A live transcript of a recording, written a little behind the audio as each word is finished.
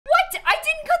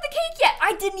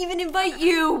didn't even invite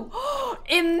you.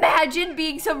 Imagine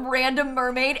being some random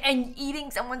mermaid and eating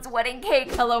someone's wedding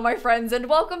cake. Hello, my friends, and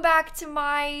welcome back to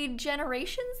my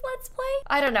Generations Let's Play.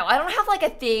 I don't know. I don't have like a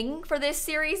thing for this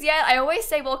series yet. I always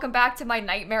say welcome back to my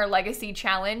Nightmare Legacy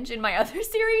challenge in my other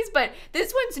series, but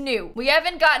this one's new. We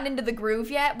haven't gotten into the groove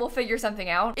yet. We'll figure something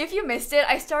out. If you missed it,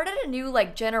 I started a new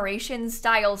like Generations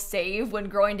style save when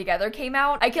Growing Together came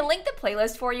out. I can link the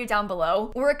playlist for you down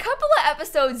below. We're a couple of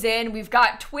episodes in. We've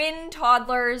got twin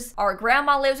toddlers. Our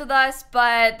grandma lives with us,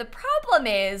 but the problem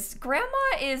is grandma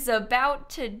is about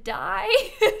to die.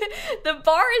 The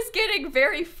bar is getting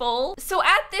very full. So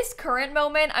at this current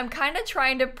moment, I'm kind of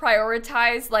trying to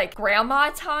prioritize like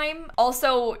grandma time.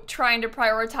 Also trying to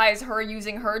prioritize her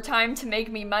using her time to make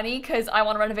me money because I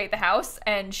want to renovate the house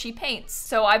and she paints.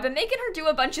 So I've been making her do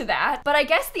a bunch of that. But I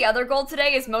guess the other goal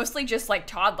today is mostly just like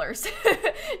toddlers.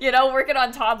 You know, working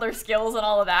on toddler skills and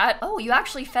all of that. Oh, you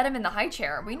actually fed him in the high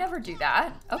chair. We never do that.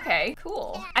 Okay,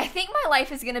 cool. I think my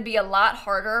life is gonna be a lot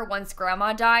harder once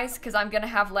grandma dies because I'm gonna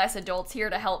have less adults here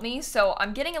to help me. So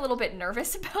I'm getting a little bit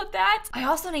nervous about that. I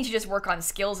also need to just work on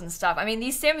skills and stuff. I mean,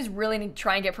 these Sims really need to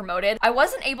try and get promoted. I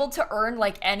wasn't able to earn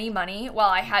like any money while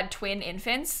I had twin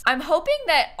infants. I'm hoping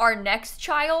that our next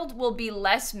child will be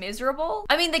less miserable.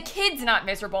 I mean, the kid's not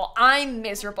miserable. I'm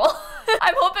miserable.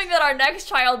 I'm hoping that our next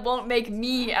child won't make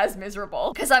me as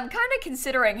miserable because I'm kind of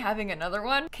considering having another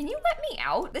one. Can you let me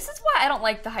out? This is why I don't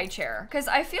like the high chair because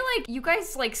I feel like you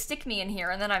guys like stick me in here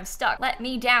and then I'm stuck. Let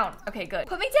me down. Okay, good.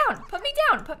 Put me down. Put me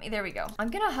down. Put me. There we go. I'm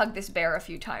gonna hug this bear a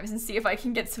few times and see if I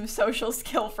can get some social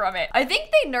skill from it. I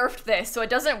think they nerfed this so it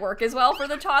doesn't work as well for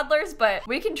the toddlers, but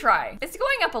we can try. It's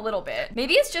going up a little bit.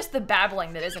 Maybe it's just the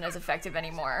babbling that isn't as effective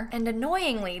anymore. And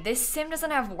annoyingly, this sim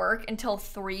doesn't have work until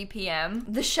 3 p.m.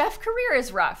 The chef career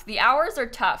is rough. The hours are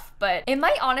tough, but it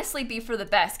might honestly be for the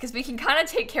best because we can kind of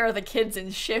take care of the kids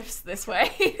in shifts this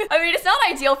way. I mean, it's not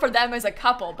ideal for them as a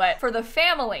couple, but for the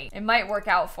family, it might work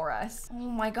out for us. Oh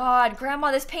my God,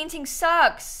 Grandma, this painting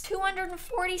sucks.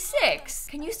 246.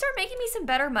 Can you start making me some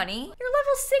better money? You're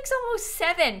level 6, almost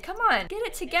 7. Come on, get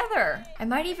it together. I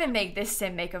might even make this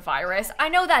sim make a virus. I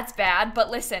know that's bad, but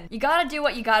listen, you gotta do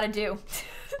what you gotta do.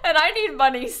 And I need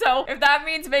money, so if that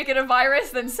means making a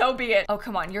virus, then so be it. Oh,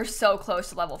 come on, you're so close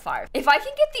to level 5. If I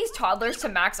can get these toddlers to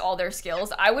max all their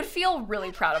skills, I would feel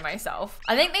really proud of myself.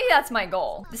 I think maybe that's my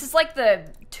goal. This is like the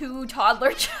 2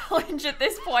 toddler challenge at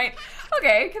this point.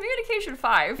 Okay, communication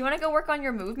 5. You wanna go work on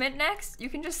your movement next? You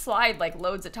can just slide like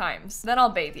loads of times. Then I'll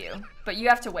bathe you, but you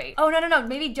have to wait. Oh, no,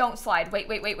 maybe don't slide.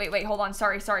 Wait, hold on,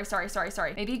 sorry.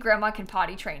 Maybe grandma can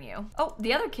potty train you. Oh,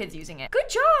 the other kid's using it. Good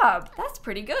job, that's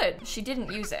pretty good. She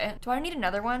didn't use it. Do I need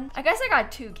another one? I guess I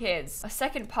got 2 kids. A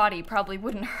second potty probably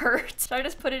wouldn't hurt. Should I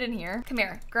just put it in here? Come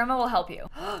here, grandma will help you.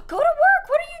 Go to work,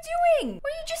 what are you doing? Were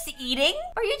you just eating?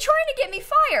 Are you trying to get me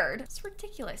fired? It's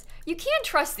ridiculous. You can't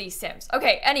trust these Sims.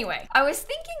 Okay, anyway, I was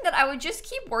thinking that I would just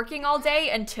keep working all day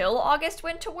until August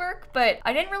went to work, but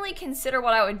I didn't really consider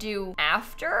what I would do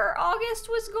after August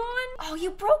was gone. Oh, you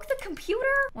broke the computer?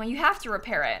 Well, you have to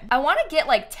repair it. I want to get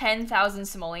like 10,000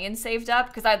 simoleons saved up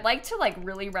because I'd like to like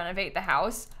really renovate the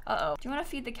house. Uh-oh. Do you want to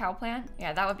feed the cow plant?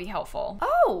 Yeah, that would be helpful.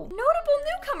 Oh, notable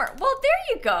newcomer. Well,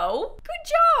 there you go.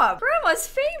 Good job. Grandma's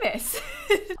famous.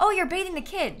 Oh, you're bathing the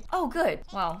kid. Oh, good.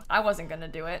 Well, I wasn't gonna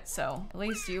do it, so at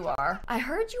least you are. I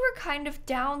heard you were kind of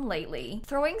down lately.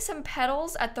 Throwing some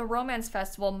petals at the romance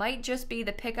festival might just be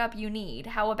the pickup you need.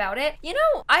 How about it? You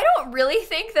know, I don't really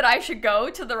think that I should go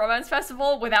to the romance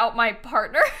festival without my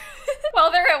partner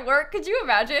while they're at work. Could you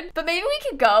imagine? But maybe we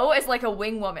could go as like a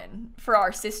wing woman for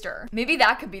our sister. Maybe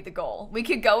that could be the goal. We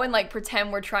could go and like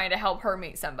pretend we're trying to help her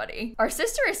meet somebody. Our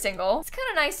sister is single. It's kind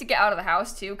of nice to get out of the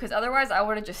house too, because otherwise I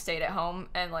would have just stayed at home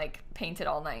and like painted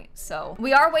all night. So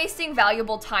we are wasting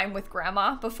valuable time with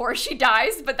grandma before she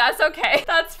dies, but that's okay.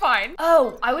 That's fine.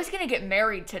 Oh, I was gonna get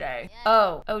married today.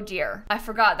 Oh dear. I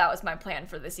forgot that was my plan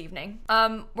for this evening.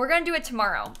 We're gonna do it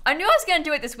tomorrow. I knew I was gonna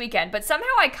do it this weekend, but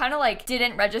somehow I kind of like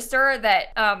didn't register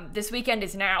that this weekend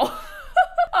is now.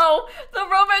 Oh, the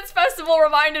romance festival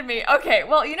reminded me. Okay,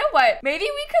 well, you know what? Maybe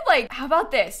we could like, how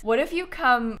about this? What if you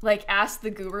come like ask the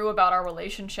guru about our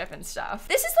relationship and stuff?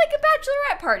 This is like a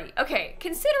bachelorette party. Okay,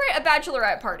 consider it a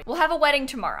bachelorette party. We'll have a wedding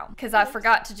tomorrow because I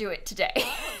forgot to do it today. I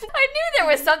knew there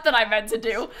was something I meant to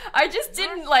do. I just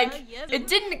didn't like, it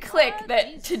didn't click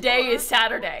that today is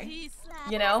Saturday.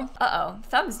 you know? Uh-oh,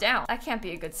 thumbs down. That can't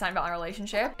be a good sign about our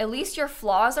relationship. At least your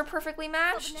flaws are perfectly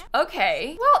matched.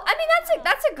 Okay, well, I mean,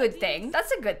 that's a good thing.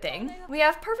 That's a good thing. We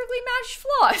have perfectly matched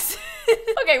flaws.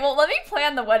 Okay, well, let me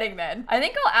plan the wedding then. I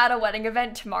think I'll add a wedding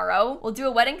event tomorrow. We'll do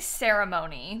a wedding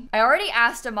ceremony. I already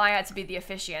asked Amaya to be the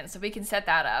officiant, so we can set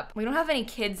that up. We don't have any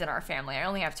kids in our family. I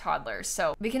only have toddlers,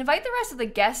 so we can invite the rest of the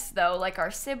guests though, like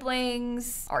our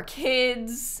siblings, our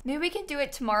kids. Maybe we can do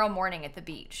it tomorrow morning at the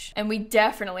beach. And we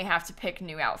definitely have to pick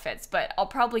new outfits, but I'll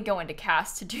probably go into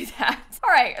cast to do that. All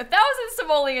right, 1,000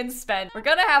 simoleons spent. We're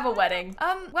gonna have a wedding.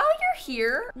 While you're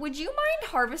here, would you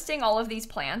mind harvesting all of these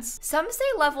plants? Some say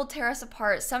love will tear us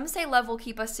apart. Some say love will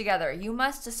keep us together. You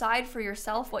must decide for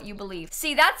yourself what you believe.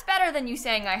 See, that's better than you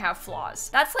saying I have flaws.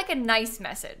 That's like a nice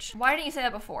message. Why didn't you say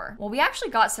that before? Well, we actually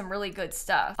got some really good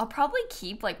stuff. I'll probably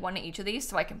keep like one of each of these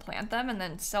so I can plant them and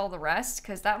then sell the rest,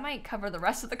 because that might cover the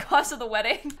rest of the cost of the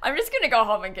wedding. I'm just gonna go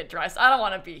home and get dressed. I don't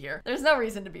want to be here. There's no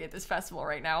reason to be at this festival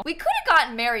right now. We could have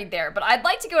gotten married there, but I'd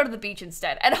like to go to the beach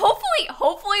instead. And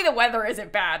hopefully the weather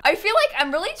isn't bad. I feel like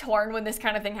I'm really torn when this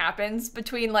kind of thing happens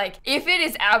between like, if it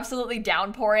is absolutely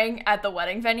downpouring at the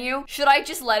wedding venue, should I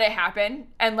just let it happen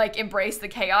and like embrace the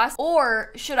chaos,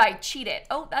 or should I cheat it?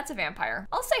 Oh, that's a vampire.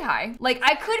 I'll say hi. Like,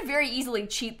 I could very easily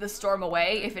cheat the storm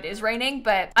away if it is raining,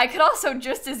 but I could also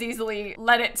just as easily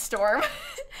let it storm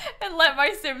and let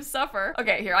my Sims suffer.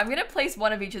 Okay, here, I'm gonna place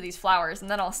one of each of these flowers and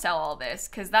then I'll sell all this,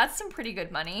 because that's some pretty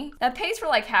good money. That pays for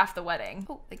like half the wedding.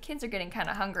 Oh, the kids are getting kind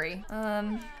of hungry.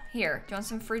 Here, do you want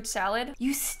some fruit salad?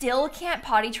 You still can't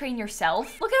potty train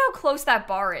yourself? Look at how close that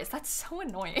bar is. That's so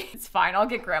annoying. It's fine, I'll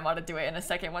get grandma to do it in a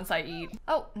second once I eat.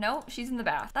 Oh, no, she's in the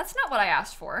bath. That's not what I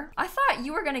asked for. I thought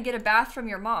you were gonna get a bath from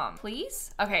your mom.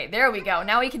 Please? Okay, there we go.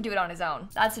 Now he can do it on his own.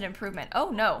 That's an improvement.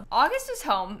 Oh no, August is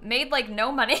home, made like no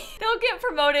money. He'll get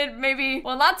promoted maybe,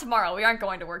 well, not tomorrow. We aren't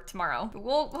going to work tomorrow, but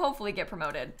we'll hopefully get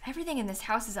promoted. Everything in this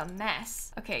house is a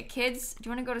mess. Okay, kids, do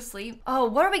you wanna go to sleep? Oh,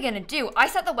 what are we gonna do? I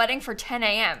set the wedding for 10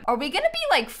 a.m. Are we gonna be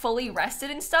like fully rested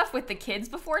and stuff with the kids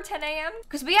before 10 a.m.?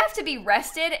 Because we have to be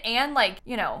rested and like,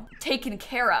 you know, taken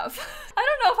care of. I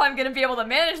don't know if I'm gonna be able to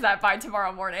manage that by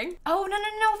tomorrow morning. Oh,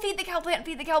 no, feed the cow plant,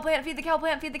 feed the cow plant, feed the cow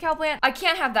plant, feed the cow plant. I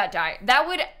can't have that die. That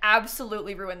would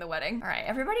absolutely ruin the wedding. All right,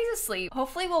 everybody's asleep.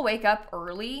 Hopefully we'll wake up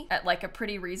early at like a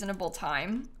pretty reasonable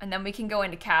time, and then we can go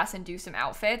into cast and do some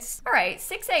outfits. All right,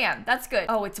 6 a.m. That's good.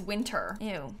 Oh, it's winter.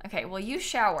 Ew. Okay, well, you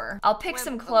shower. I'll pick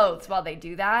some clothes while they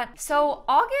do that. So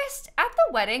August, at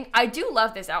the wedding, I do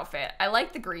love this outfit. I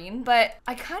like the green, but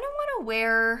I kind of want to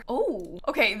wear, oh,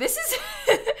 okay, this is,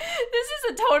 this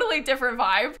is a totally different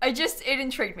vibe. It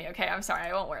intrigued me. Okay, I'm sorry,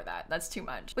 I won't wear that. That's too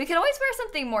much. We could always wear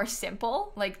something more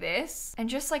simple like this, and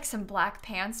just like some black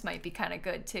pants might be kind of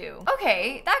good too.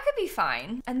 Okay, that could be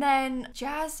fine. And then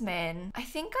Jasmine, I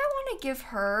think I want to give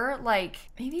her like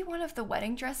maybe one of the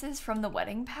wedding dresses from the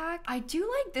wedding pack. I do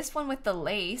like this one with the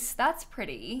lace. That's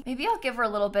pretty. Maybe I'll give her a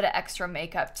little bit of extra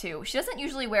makeup too. She doesn't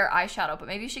usually wear eyeshadow, but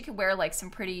maybe she could wear like some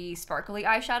pretty sparkly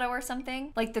eyeshadow or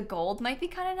something. Like the gold might be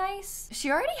kind of nice.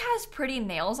 She already has pretty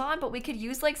nails on, but we could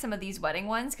use like some of these wedding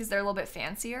ones because they're a little bit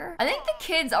fancier. I think the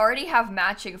kids already have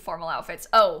matching formal outfits.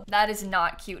 Oh, that is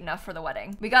not cute enough for the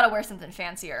wedding. We gotta wear something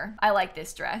fancier. I like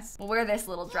this dress. We'll wear this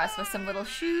little dress with some little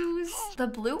shoes. The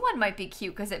blue one might be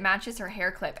cute because it matches her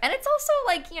hair clip. And it's also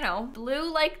like, you know,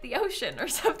 blue like the ocean or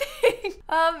something.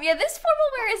 Yeah, this formal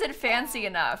wear isn't fancy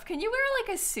enough. Can you wear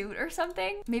like a suit or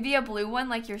something? Maybe a blue one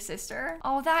like your sister?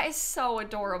 Oh, that is so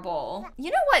adorable.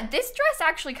 You know what? This dress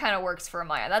actually kind of works for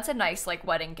Amaya. That's a nice like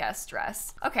wedding guest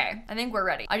dress. Okay, I think we're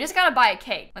ready. I just gotta buy a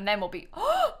cake and then we'll be,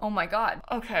 oh my God.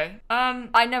 Okay,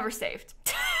 I never saved.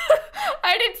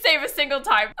 I didn't save a single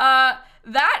time.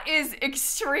 That is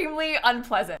extremely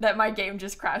unpleasant that my game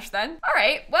just crashed then. All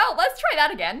right, well, let's try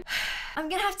that again. I'm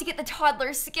gonna have to get the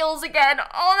toddler skills again.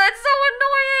 Oh, that's so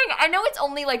annoying. I know it's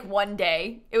only like one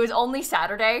day. It was only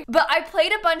Saturday, but I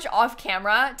played a bunch off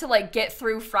camera to like get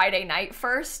through Friday night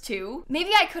first too.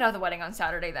 Maybe I could have the wedding on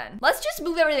Saturday then. Let's just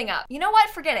move everything up. You know what?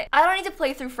 Forget it. I don't need to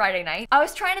play through Friday night. I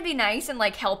was trying to be nice and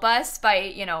like help us by,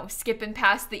 you know, skipping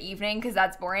past the evening because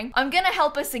that's boring. I'm gonna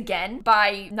help us again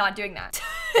by not doing that.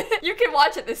 You can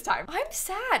watch it this time. I'm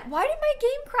sad. Why did my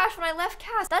game crash when I left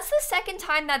cast? That's the second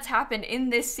time that's happened in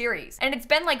this series. And it's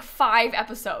been like 5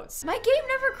 episodes. My game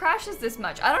never crashes this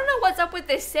much. I don't know what's up with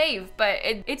this save, but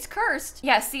it's cursed.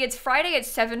 Yeah, see, it's Friday at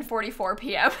 7:44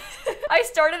 p.m. I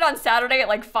started on Saturday at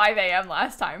like 5 a.m.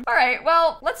 last time. All right,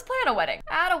 well, let's plan a wedding.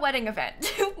 Add a wedding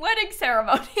event. Wedding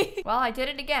ceremony. Well, I did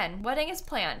it again. Wedding is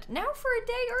planned. Now for a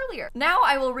day earlier. Now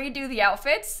I will redo the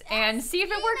outfits and see if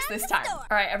it works this time. All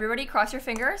right, everybody cross your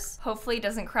fingers. Hopefully it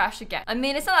doesn't crash again. I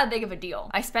mean, it's not that big of a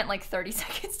deal. I spent like 30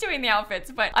 seconds doing the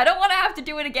outfits, but I don't want to have to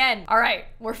do it again. All right,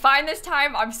 we're fine this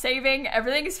time. I'm saving.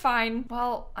 Everything is fine.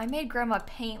 Well, I made grandma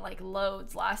paint like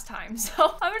loads last time,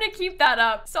 so I'm gonna keep that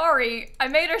up. Sorry, I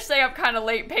made her stay up kind of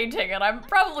late painting and I'm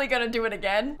probably gonna do it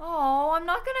again. Oh, I'm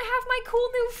not gonna have my cool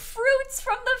new fruits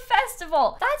from the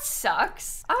festival. That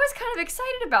sucks. I was kind of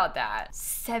excited about that.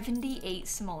 78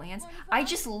 simoleons. I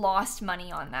just lost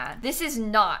money on that. This is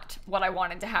not what I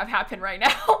wanted to have happen right now.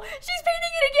 She's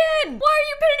painting it again. Why are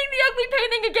you painting the ugly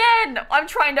painting again? I'm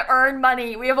trying to earn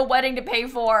money. We have a wedding to pay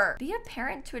for. Be a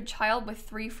parent to a child with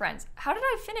 3 friends. How did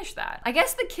I finish that? I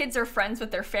guess the kids are friends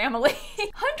with their family.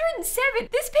 107.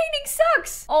 This painting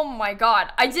sucks. Oh my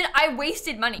God. I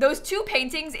wasted money. Those 2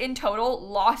 paintings in total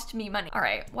lost me money. All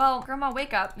right. Well, grandma,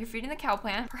 wake up. You're feeding the cow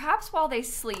plant. Perhaps while they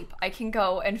sleep, I can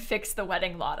go and fix the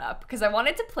wedding lot up because I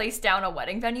wanted to place down a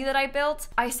wedding venue that I built.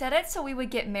 I set it so we would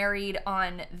get married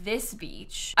on this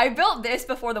beach. I built this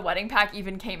before the wedding pack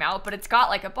even came out, but it's got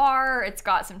like a bar, it's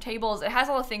got some tables, it has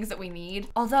all the things that we need.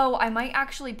 Although I might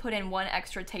actually put in 1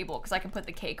 extra table because I can put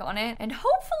the cake on it and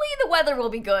hopefully the weather will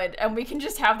be good and we can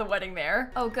just have the wedding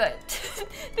there. Oh, good.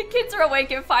 The kids are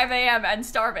awake at 5 a.m. and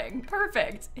starving.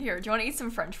 Perfect. Here, do you want to eat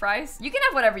some French fries? You can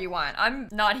have whatever you want. I'm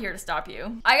not here to stop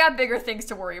you. I got bigger things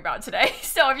to worry about today.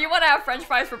 So if you want to have French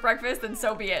fries for breakfast, then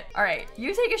so be it. All right,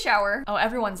 you take a shower. Oh,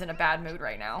 everyone's in a bad mood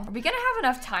right now. Are we gonna have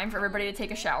enough time for everybody to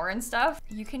take a shower and stuff?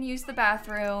 You can use the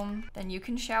bathroom, then you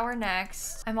can shower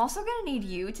next. I'm also gonna need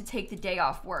you to take the day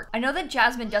off work. I know that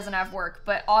Jasmine doesn't have work,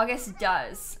 but August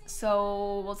does.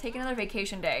 So we'll take another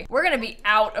vacation day. We're gonna be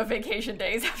out of vacation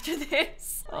days after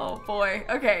this. Oh boy.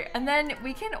 Okay, and then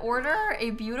we can order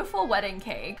a beautiful wedding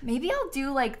cake. Maybe I'll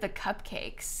do like the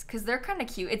cupcakes because they're kind of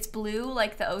cute. It's blue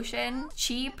like the ocean.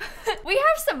 Cheap. We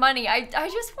have some money. I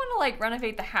just want to like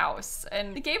renovate the house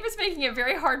and the game is making it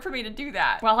very hard for me to do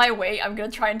that. While I wait, I'm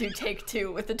gonna try and do take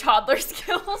 2 with the toddler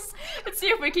skills and see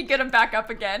if we can get them back up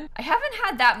again. I haven't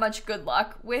had that much good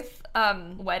luck with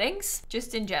weddings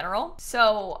just in general.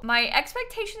 So my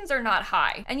expectations are not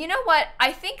high. And you know what?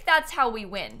 I think that's how we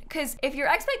win. Because if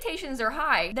your expectations are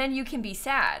high, then you can be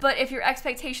sad. But if your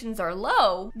expectations are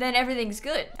low, then everything's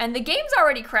good. And the game's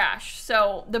already crashed.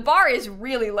 So the bar is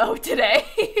really low today.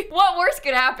 What worse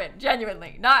could happen?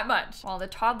 Genuinely, not much. Well, the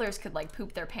toddlers could like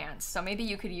poop their pants. So maybe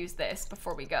you could use this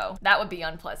before we go. That would be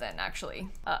unpleasant, actually.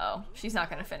 Uh-oh, she's not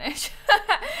gonna finish.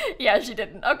 Yeah, she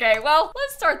didn't. Okay, well,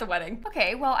 let's start the wedding.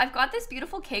 Okay, well, I've got this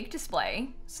beautiful cake display.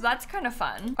 So that's kind of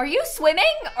fun. Are you swimming?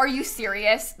 Are you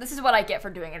serious? This is what I get for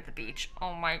doing it at the beach.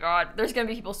 Oh my God, there's gonna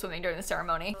be people swimming during the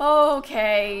ceremony.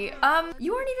 Okay, you aren't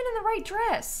even in the right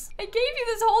dress. I gave you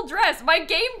this whole dress. My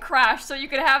game crashed so you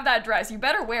could have that dress. You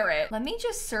better wear it. Let me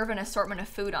just serve an assortment of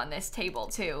food on this table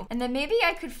too. And then maybe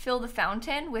I could fill the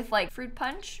fountain with like fruit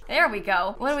punch. There we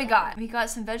go. What do we got? We got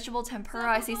some vegetable tempura.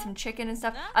 I see some chicken and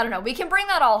stuff. I don't know. We can bring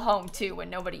that all home too when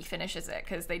nobody finishes it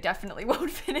because they definitely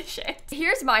won't finish it.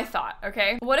 Here's my thought,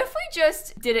 okay? What if we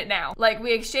just did it now? Like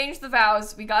we exchanged the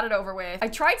vows, we got it over with. I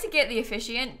tried to get the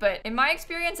officiant, but in my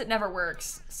experience, it never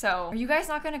works. So are you guys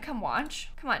not gonna come watch?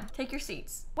 Come on, take your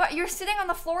seats. What, you're sitting on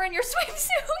the floor in your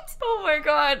swimsuit? Oh my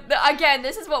God. Again,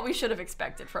 this is what we should have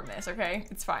expected from this, okay?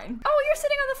 It's fine. Oh, you're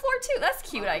sitting on the floor too. That's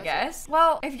cute, I guess.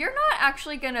 Well, if you're not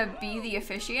actually gonna be the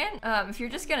officiant, if you're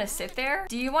just gonna sit there,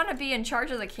 do you wanna be in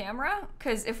charge of the camera?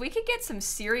 Because if we could get some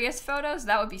serious photos,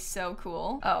 that would be so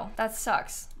cool. Oh, that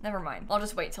sucks. Never mind. I'll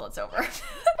just wait till it's over.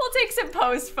 We'll take some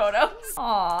post photos.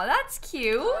 Aw, that's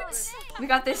cute. We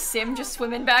got this sim just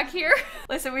swimming back here.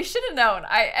 Listen, we should have known.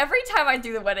 Every time I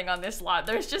do the wedding on this lot,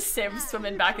 there's just sims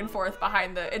swimming back and forth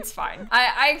behind the, it's fine.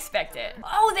 I expect it.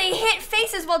 Oh, they hit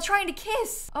faces while trying to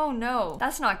kiss. Oh no,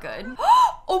 that's not good.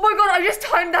 Oh my God, I just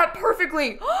timed that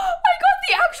perfectly. I got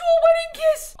the actual wedding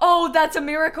kiss. Oh, that's a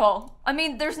miracle. I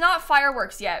mean, there's not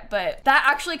fireworks yet, but that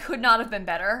actually could not have been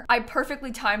better. I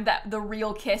perfectly timed the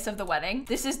real kiss of the wedding.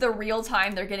 This is the real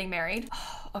time they're getting married.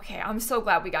 Okay, I'm so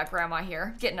glad we got grandma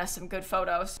here, getting us some good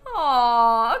photos.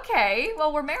 Aw, okay,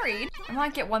 well, we're married. I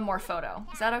might get one more photo.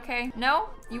 Is that okay? No?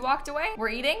 You walked away? We're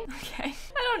eating? Okay,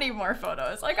 I don't need more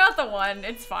photos. I got the one,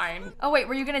 it's fine. Oh wait,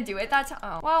 were you gonna do it that time?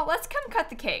 Oh, well, let's come cut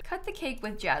the cake. Cut the cake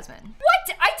with Jasmine.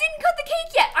 What? I didn't cut the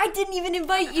cake yet. I didn't even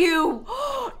invite you.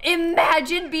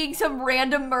 Imagine being some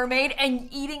random mermaid and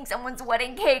eating someone's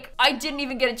wedding cake. I didn't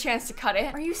even get a chance to cut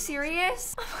it. Are you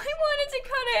serious? I wanted to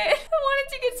cut it. I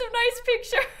wanted to get some nice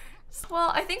pictures.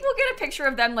 Well, I think we'll get a picture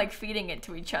of them like feeding it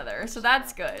to each other, so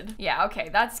that's good. Yeah, okay,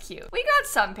 that's cute. We got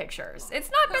some pictures. It's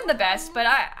not been the best, but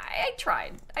I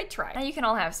tried. I tried. Now you can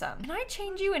all have some. Can I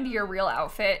change you into your real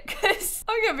outfit? Because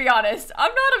I'm gonna be honest,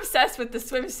 I'm not obsessed with the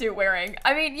swimsuit wearing.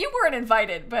 I mean, you weren't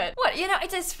invited, but what, you know,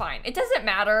 it is fine. It doesn't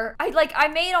matter. I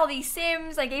made all these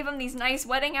Sims. I gave them these nice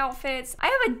wedding outfits. I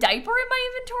have a diaper in my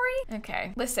inventory.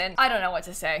 Okay, listen, I don't know what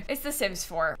to say. It's The Sims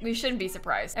 4. We shouldn't be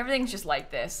surprised. Everything's just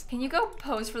like this. Can you go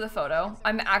pose for the photo?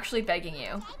 I'm actually begging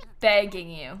you. Begging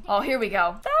you. Oh, here we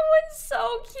go. That one's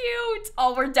so cute.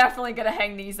 Oh, we're definitely gonna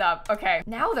hang these up. Okay,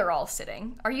 now they're all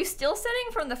sitting. Are you still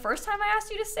sitting from the first time I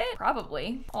asked you to sit?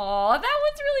 Probably. Oh, that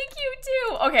one's really cute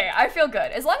too. Okay, I feel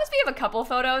good. As long as we have a couple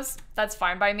photos, that's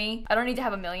fine by me. I don't need to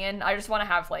have a million. I just wanna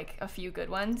have like a few good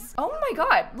ones. Oh my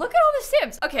God, look at all the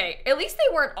Sims. Okay, at least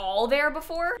they weren't all there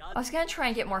before. I was gonna try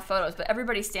and get more photos, but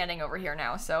everybody's standing over here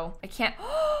now, so I can't. Oh,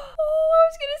 I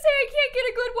was gonna say I can't get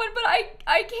a good one, but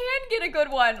I can get a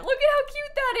good one. Look at how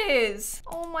cute that is.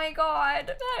 Oh my God,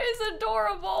 that is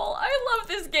adorable. I love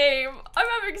this game. I'm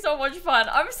having so much fun.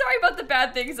 I'm sorry about the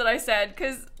bad things that I said,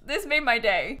 because this made my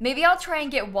day. Maybe I'll try and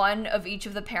get one of each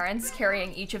of the parents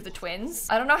carrying each of the twins.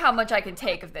 I don't know how much I can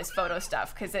take of this photo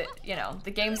stuff because it, you know,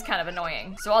 the game's kind of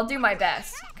annoying. So I'll do my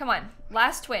best. Come on,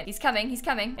 last twin. He's coming, he's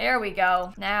coming. There we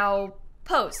go. Now,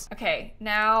 pose. Okay,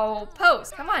 now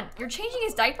pose. Come on, you're changing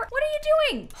his diaper? What are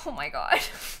you doing? Oh my God.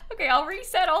 Okay, I'll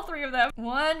reset all three of them.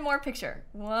 One more picture.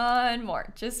 One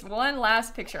more. Just one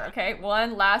last picture, okay?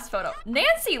 One last photo.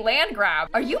 Nancy Landgrab.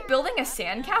 Are you building a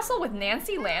sandcastle with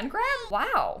Nancy Landgrab?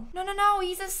 Wow. No, no, no,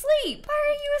 he's asleep. Why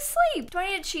are you asleep? Do I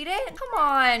need to cheat it? Come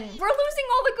on. We're losing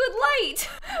all the good light.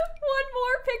 One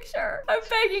more picture. I'm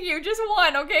begging you, just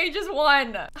one, okay? Just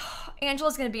one.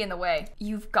 Angela's gonna be in the way.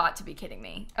 You've got to be kidding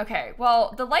me. Okay,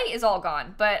 well, the light is all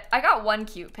gone, but I got one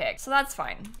cute pic, so that's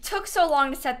fine. Took so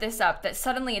long to set this up that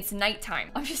suddenly it's nighttime.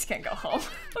 I'm just gonna go home.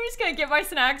 I'm just gonna get my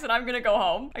snacks and I'm gonna go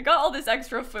home. I got all this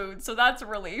extra food, so that's a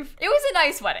relief. It was a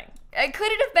nice wedding.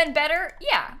 Could it have been better?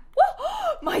 Yeah.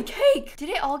 Whoa, my cake! Did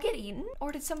it all get eaten?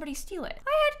 Or did somebody steal it?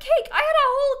 I had cake. I had a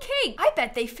whole cake. I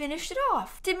bet they finished it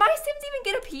off. Did my Sims even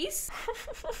get a piece?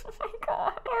 Oh my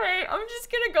God. All right, I'm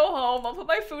just gonna go home. I'll put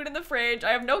my food in the fridge.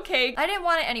 I have no cake. I didn't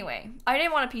want it anyway. I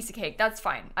didn't want a piece of cake. That's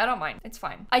fine. I don't mind. It's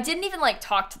fine. I didn't even like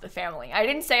talk to the family. I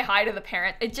didn't say hi to the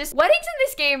parent. It just, weddings in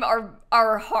this game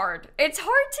are hard. It's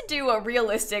hard to do a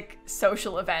realistic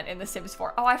social event in The Sims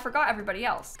 4. Oh, I forgot everybody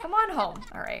else. Come on home.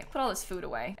 All right, put all this food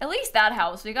away. At least that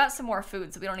helps. We got some more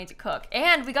food so we don't need to cook.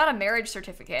 And we got a marriage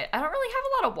certificate. I don't really have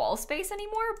a lot of wall space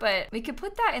anymore, but we could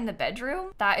put that in the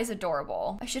bedroom. That is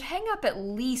adorable. I should hang up at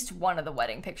least one of the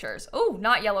wedding pictures. Oh,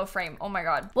 not yellow frame. Oh my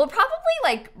God. We'll probably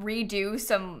like redo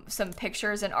some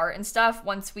pictures and art and stuff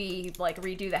once we like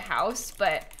redo the house,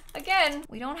 but again,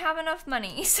 we don't have enough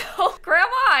money. So Grandma,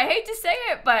 I hate to say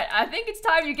it, but I think it's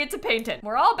time you get to painting.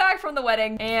 We're all back from the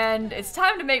wedding and it's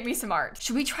time to make me some art.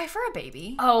 Should we try for a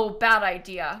baby? Oh, bad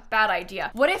idea. Bad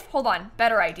idea. What if, hold on,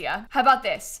 better idea. How about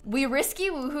this? We risky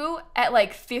woohoo at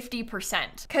like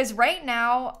 50%. Cause right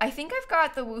now, I think I've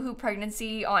got the woohoo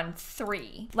pregnancy on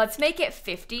 3. Let's make it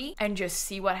 50 and just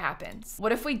see what happens.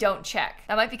 What if we don't check?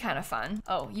 That might be kind of fun.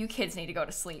 Oh, you kids need to go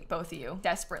to sleep, both of you,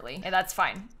 desperately. And that's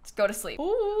fine. Let's go to sleep.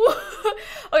 Ooh.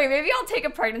 Okay, maybe I'll take a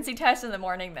pregnancy test in the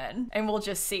morning then, and we'll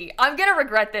just see. I'm gonna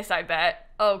regret this, I bet.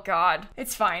 Oh God,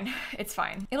 it's fine. It's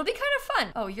fine. It'll be kind of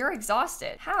fun. Oh, you're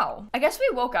exhausted. How? I guess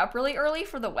we woke up really early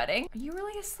for the wedding. Are you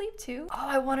really asleep too? Oh,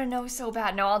 I want to know so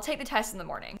bad. No, I'll take the test in the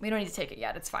morning. We don't need to take it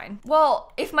yet. It's fine.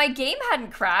 Well, if my game hadn't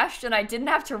crashed and I didn't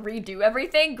have to redo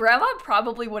everything, Grandma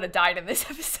probably would have died in this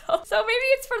episode. So maybe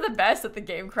it's for the best that the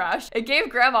game crashed. It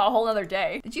gave Grandma a whole nother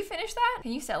day. Did you finish that?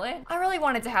 Can you sell it? I really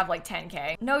wanted to have like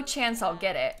 10K. No chance I'll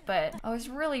get it, but I was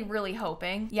really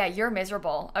hoping. Yeah, you're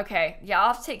miserable. Okay, yeah,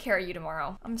 I'll have to take care of you tomorrow.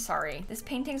 I'm sorry. This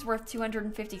painting's worth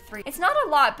 253. It's not a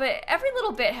lot, but every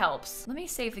little bit helps. Let me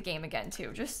save the game again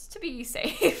too, just to be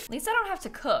safe. At least I don't have to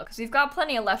cook, because we've got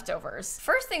plenty of leftovers.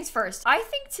 First things first, I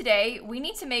think today we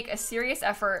need to make a serious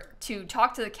effort to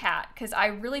talk to the cat, because I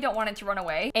really don't want it to run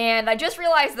away. And I just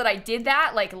realized that I did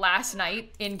that like last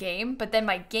night in game, but then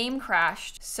my game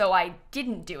crashed, so I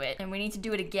didn't do it. And we need to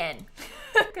do it again.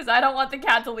 Because I don't want the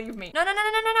cat to leave me. No.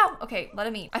 Okay, let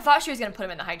him eat. I thought she was gonna put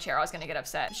him in the high chair. I was gonna get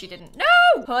upset. She didn't. No!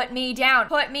 Put me down.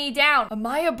 Put me down.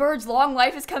 Amaya Bird's long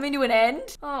life is coming to an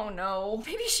end? Oh no.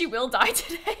 Maybe she will die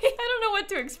today. I don't know what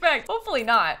to expect. Hopefully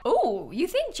not. Oh, you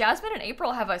think Jasmine and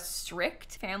April have a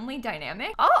strict family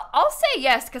dynamic? I'll say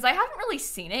yes, because I haven't really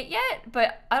seen it yet,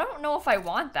 but I don't know if I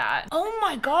want that. Oh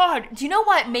my God. Do you know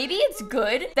what? Maybe it's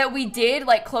good that we did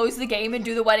like close the game and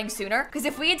do the wedding sooner, because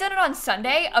if we had done it on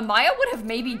Sunday, Amaya would have have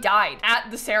maybe died at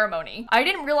the ceremony. I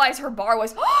didn't realize her bar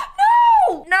was, no!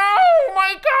 No,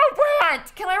 my cow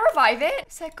plant! Can I revive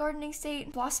it? Set gardening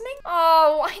state blossoming?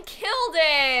 Oh, I killed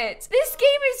it. This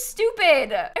game is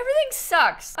stupid. Everything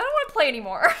sucks. I don't want to play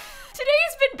anymore.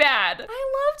 Today's been bad.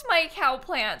 I loved my cow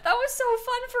plant. That was so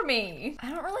fun for me. I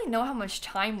don't really know how much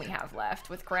time we have left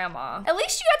with grandma. At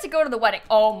least you got to go to the wedding.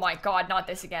 Oh my God, not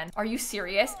this again. Are you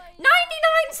serious? 99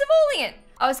 simoleon.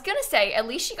 I was gonna say, at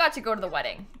least she got to go to the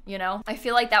wedding, you know? I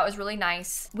feel like that was really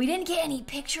nice. We didn't get any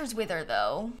pictures with her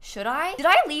though. Should I? Did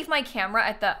I leave my camera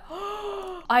at the...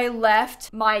 I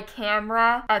left my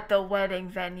camera at the wedding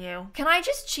venue. Can I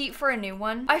just cheat for a new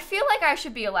one? I feel like I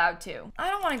should be allowed to.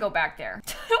 I don't wanna go back there.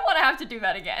 I don't wanna have to do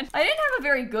that again. I didn't have a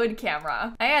very good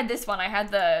camera. I had this one, I had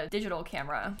the digital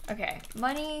camera. Okay,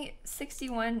 money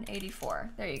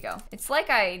 61.84. There you go. It's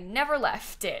like I never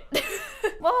left it.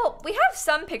 Well, we have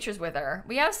some pictures with her.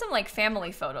 We have some like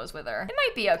family photos with her. It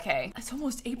might be okay. It's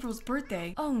almost April's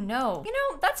birthday. Oh no. You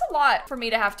know, that's a lot for me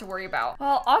to have to worry about.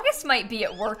 Well, August might be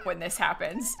at work when this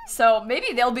happens. So maybe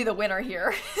they'll be the winner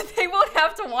here. They won't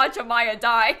have to watch Amaya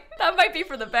die. That might be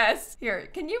for the best. Here,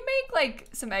 can you make like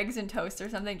some eggs and toast or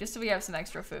something just so we have some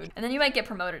extra food? And then you might get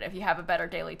promoted if you have a better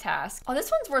daily task. Oh,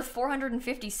 this one's worth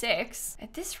 456.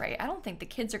 At this rate, I don't think the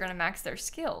kids are gonna max their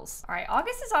skills. All right,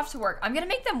 August is off to work. I'm gonna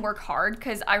make them work hard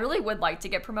because I really would like to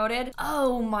get promoted.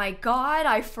 Oh my God,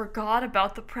 I forgot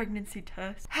about the pregnancy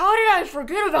test. How did I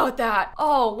forget about that?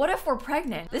 Oh, what if we're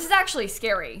pregnant? This is actually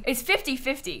scary. It's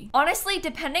 50-50. Honestly,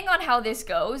 depending on how this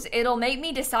goes, it'll make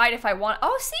me decide if I want,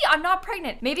 oh, see, I'm not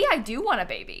pregnant. Maybe I do want a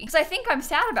baby because I think I'm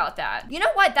sad about that. You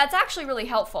know what? That's actually really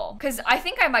helpful because I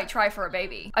think I might try for a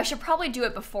baby. I should probably do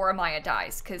it before Amaya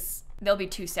dies because they'll be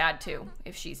too sad too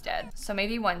if she's dead. So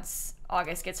maybe once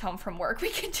August gets home from work, we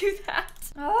can do that.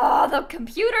 Oh, the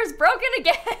computer's broken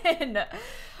again.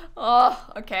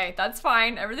 Oh, okay, that's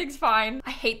fine. Everything's fine.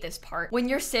 I hate this part. When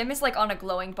your sim is like on a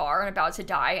glowing bar and about to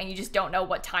die and you just don't know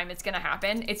what time it's gonna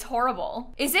happen, it's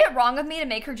horrible. Is it wrong of me to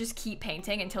make her just keep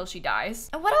painting until she dies?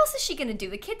 And what else is she gonna do?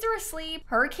 The kids are asleep.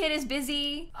 Her kid is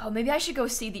busy. Oh, maybe I should go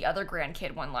see the other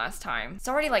grandkid one last time. It's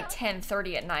already like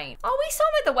 10:30 at night. Oh, we saw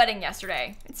him at the wedding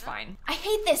yesterday. It's fine. I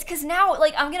hate this because now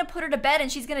like I'm gonna put her to bed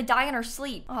and she's gonna die in her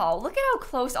sleep. Oh, look at how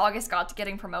close August got to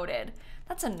getting promoted.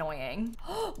 That's annoying.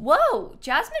 Whoa,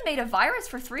 Jasmine made a virus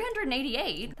for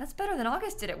 388. That's better than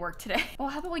August did at work today. Well,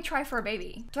 how about we try for a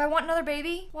baby? Do I want another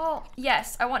baby? Well,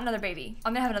 yes, I want another baby.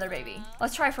 I'm gonna have another baby.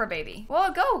 Let's try for a baby.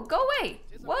 Whoa, go away.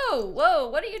 Whoa,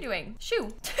 what are you doing?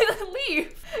 Shoo,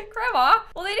 leave. Grandma,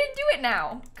 well, they didn't do it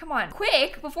now. Come on,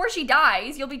 quick, before she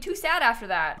dies. You'll be too sad after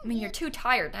that. I mean, you're too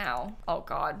tired now. Oh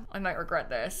God, I might regret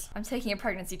this. I'm taking a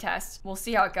pregnancy test. We'll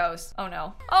see how it goes. Oh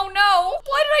no. Oh no,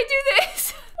 why did I do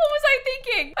this? What was I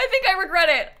thinking? I think I regret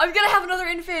it. I'm gonna have another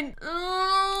infant.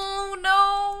 Oh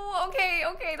no, okay,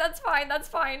 that's fine.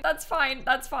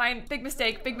 Big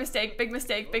mistake.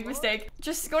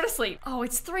 Just go to sleep. Oh,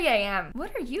 it's 3 a.m.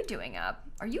 What are you doing up?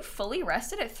 Are you fully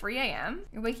rested at 3 a.m.?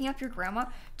 You're waking up your grandma?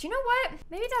 Do you know what?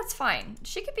 Maybe that's fine.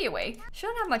 She could be awake. She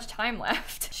doesn't have much time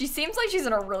left. She seems like she's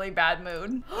in a really bad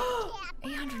mood.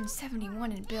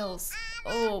 871 in bills.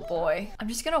 Oh boy. I'm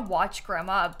just gonna watch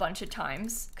grandma a bunch of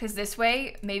times because this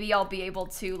way maybe I'll be able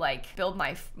to like build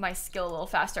my skill a little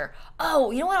faster.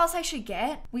 Oh, you know what else I should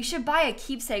get? We should buy a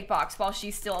keepsake box while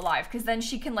she's still alive because then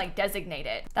she can like designate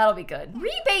it. That'll be good.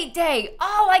 Rebate day.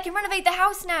 Oh, I can renovate the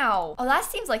house now. Oh, that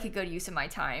seems like a good use of my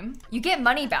time. You get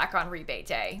money back on rebate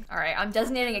day. All right, I'm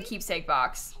designating a keepsake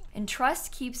box.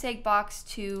 Entrust keepsake box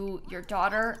to your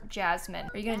daughter, Jasmine.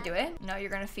 Are you gonna do it? No, you're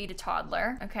gonna feed a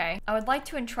toddler. Okay. I would like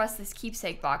to entrust this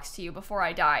keepsake box to you before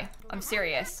I die. I'm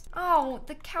serious. Oh,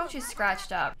 the couch is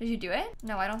scratched up. Did you do it?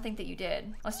 No, I don't think that you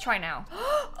did. Let's try now.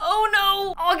 Oh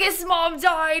no! August's mom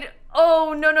died!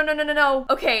 Oh, no.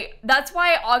 Okay, that's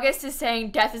why August is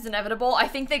saying death is inevitable. I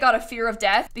think they got a fear of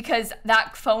death because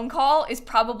that phone call is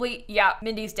probably, yeah,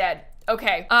 Mindy's dead.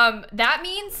 Okay, that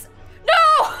means,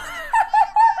 no!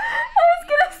 I was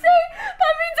gonna say,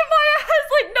 that means Amaya has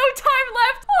like no time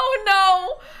left.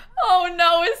 Oh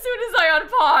no, as soon as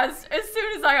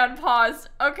I unpaused.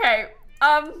 Okay,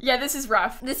 yeah, this is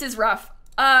rough.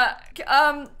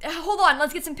 Hold on,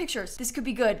 let's get some pictures. This could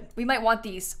be good. We might want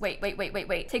these. Wait.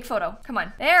 Take photo. Come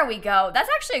on. There we go. That's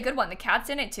actually a good one. The cat's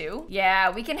in it too.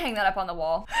 Yeah, we can hang that up on the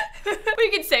wall. We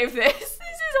can save this. This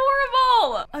is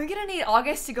horrible. I'm gonna need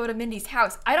August to go to Mindy's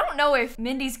house. I don't know if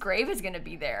Mindy's grave is gonna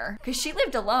be there because she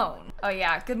lived alone. Oh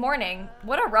yeah, good morning.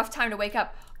 What a rough time to wake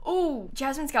up. Oh,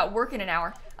 Jasmine's got work in an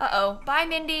hour. Uh-oh, bye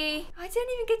Mindy. I didn't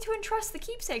even get to entrust the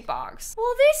keepsake box.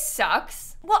 Well, this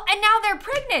sucks. Well, and now they're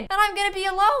pregnant and I'm gonna be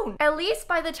alone. At least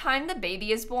by the time the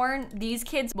baby is born, these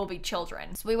kids will be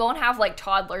children. So we won't have like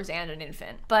toddlers and an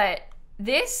infant. But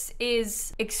this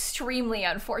is extremely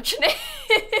unfortunate.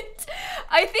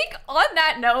 I think on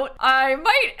that note, I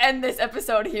might end this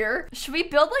episode here. Should we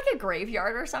build like a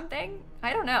graveyard or something?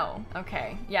 I don't know.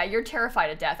 Okay, yeah, you're terrified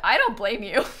of death. I don't blame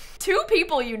you. 2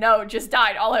 people you know just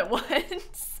died all at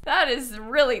once.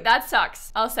 That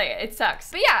sucks. I'll say it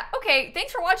sucks. But yeah, okay,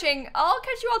 thanks for watching. I'll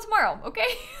catch you all tomorrow, okay?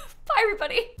 Bye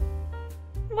everybody.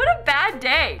 What a bad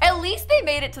day. At least they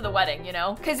made it to the wedding, you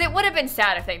know? Because it would have been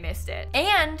sad if they missed it.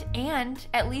 And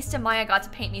at least Amaya got to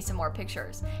paint me some more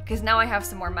pictures because now I have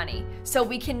some more money. So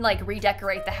we can like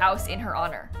redecorate the house in her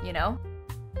honor, you know?